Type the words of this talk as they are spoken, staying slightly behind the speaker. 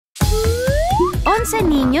11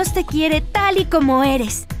 niños te quiere tal y como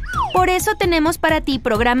eres. Por eso tenemos para ti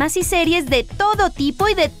programas y series de todo tipo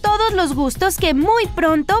y de todos los gustos que muy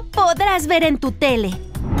pronto podrás ver en tu tele.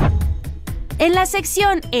 En la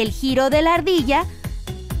sección El giro de la ardilla,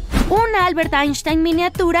 un Albert Einstein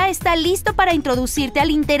miniatura está listo para introducirte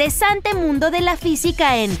al interesante mundo de la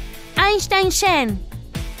física en Einstein.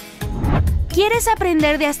 ¿Quieres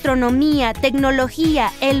aprender de astronomía,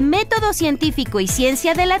 tecnología, el método científico y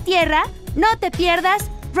ciencia de la Tierra? No te pierdas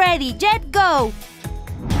Ready, Jet, Go.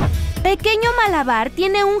 Pequeño Malabar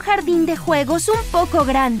tiene un jardín de juegos un poco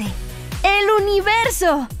grande. ¡El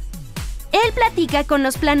universo! Él platica con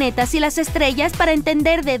los planetas y las estrellas para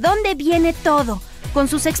entender de dónde viene todo. Con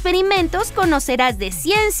sus experimentos conocerás de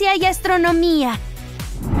ciencia y astronomía.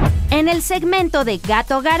 En el segmento de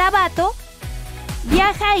Gato Garabato,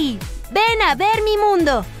 viaja y ven a ver mi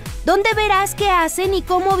mundo, donde verás qué hacen y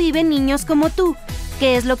cómo viven niños como tú,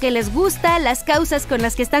 qué es lo que les gusta, las causas con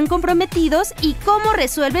las que están comprometidos y cómo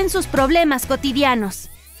resuelven sus problemas cotidianos.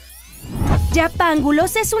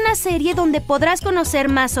 Japángulos es una serie donde podrás conocer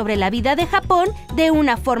más sobre la vida de Japón de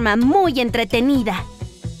una forma muy entretenida.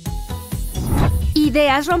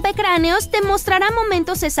 Ideas Rompecráneos te mostrará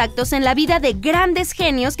momentos exactos en la vida de grandes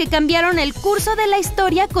genios que cambiaron el curso de la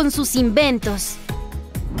historia con sus inventos.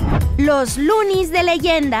 Los Loonies de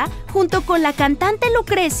leyenda, junto con la cantante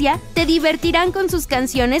Lucrecia, te divertirán con sus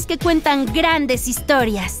canciones que cuentan grandes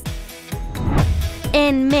historias.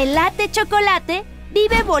 En Me Late Chocolate,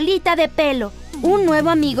 vive Bolita de Pelo, un nuevo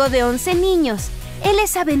amigo de 11 niños. Él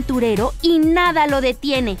es aventurero y nada lo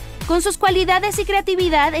detiene. Con sus cualidades y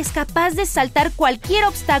creatividad es capaz de saltar cualquier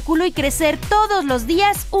obstáculo y crecer todos los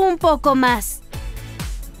días un poco más.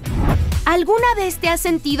 ¿Alguna vez te has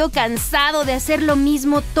sentido cansado de hacer lo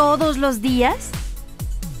mismo todos los días?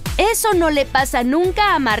 Eso no le pasa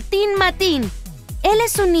nunca a Martín Matín. Él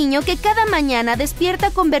es un niño que cada mañana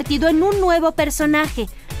despierta convertido en un nuevo personaje.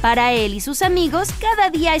 Para él y sus amigos,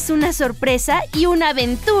 cada día es una sorpresa y una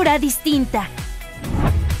aventura distinta.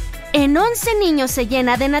 En 11 niños se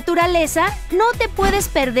llena de naturaleza, no te puedes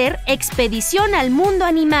perder Expedición al Mundo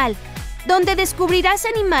Animal, donde descubrirás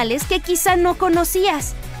animales que quizá no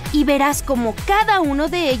conocías y verás cómo cada uno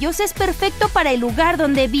de ellos es perfecto para el lugar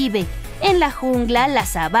donde vive, en la jungla, la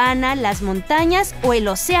sabana, las montañas o el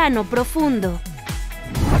océano profundo.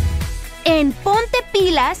 En Ponte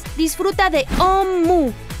Pilas, disfruta de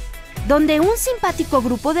Om-Mu, donde un simpático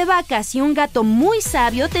grupo de vacas y un gato muy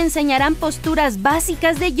sabio te enseñarán posturas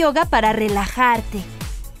básicas de yoga para relajarte.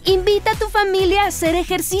 Invita a tu familia a hacer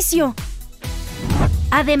ejercicio.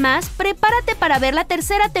 Además, prepárate para ver la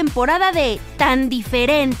tercera temporada de Tan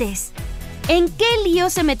Diferentes. ¿En qué lío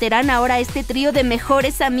se meterán ahora este trío de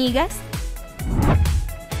mejores amigas?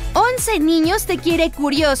 11 niños te quiere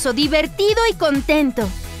curioso, divertido y contento.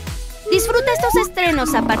 Disfruta estos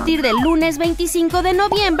estrenos a partir del lunes 25 de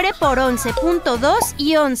noviembre por 11.2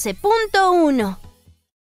 y 11.1.